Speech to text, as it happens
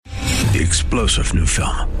The explosive new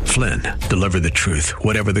film, Flynn, deliver the truth,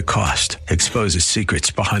 whatever the cost, exposes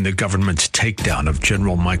secrets behind the government's takedown of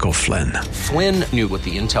General Michael Flynn. Flynn knew what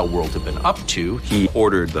the intel world had been up to. He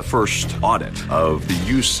ordered the first audit of the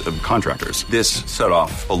use of contractors. This set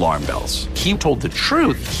off alarm bells. He told the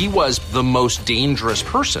truth. He was the most dangerous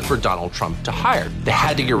person for Donald Trump to hire. They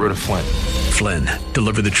had to get rid of Flynn. Flynn,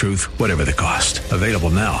 deliver the truth, whatever the cost. Available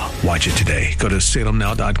now. Watch it today. Go to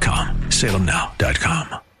salemnow.com.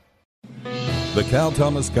 salemnow.com. The Cal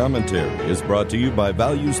Thomas Commentary is brought to you by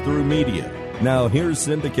Values Through Media. Now here's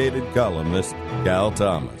syndicated columnist Cal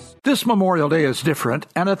Thomas. This Memorial Day is different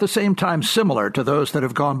and at the same time similar to those that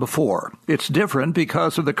have gone before. It's different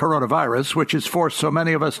because of the coronavirus, which has forced so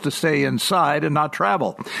many of us to stay inside and not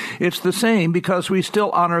travel. It's the same because we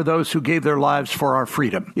still honor those who gave their lives for our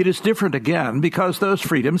freedom. It is different again because those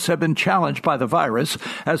freedoms have been challenged by the virus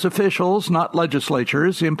as officials, not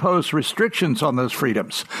legislatures, impose restrictions on those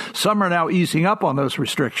freedoms. Some are now easing up on those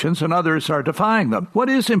restrictions and others are defying them. What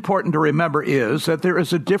is important to remember is that there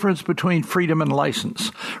is a difference between freedom and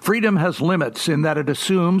license. Freedom has limits in that it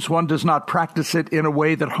assumes one does not practice it in a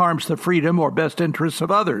way that harms the freedom or best interests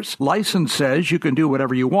of others. License says you can do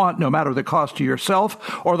whatever you want, no matter the cost to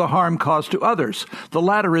yourself or the harm caused to others. The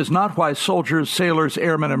latter is not why soldiers, sailors,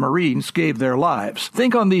 airmen, and Marines gave their lives.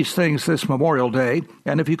 Think on these things this Memorial Day,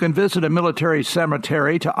 and if you can visit a military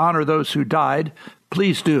cemetery to honor those who died,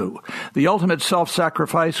 please do. The ultimate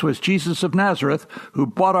self-sacrifice was Jesus of Nazareth, who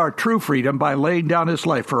bought our true freedom by laying down his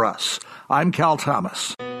life for us. I'm Cal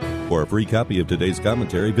Thomas. For a free copy of today's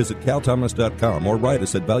commentary, visit calthomas.com or write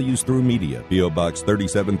us at Values Through Media, P.O. Box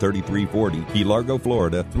 373340, Key Largo,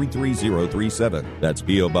 Florida 33037. That's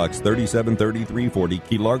P.O. Box 373340,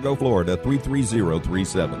 Key Largo, Florida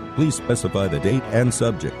 33037. Please specify the date and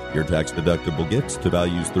subject. Your tax-deductible gifts to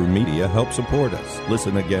Values Through Media help support us.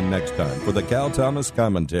 Listen again next time for the Cal Thomas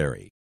Commentary.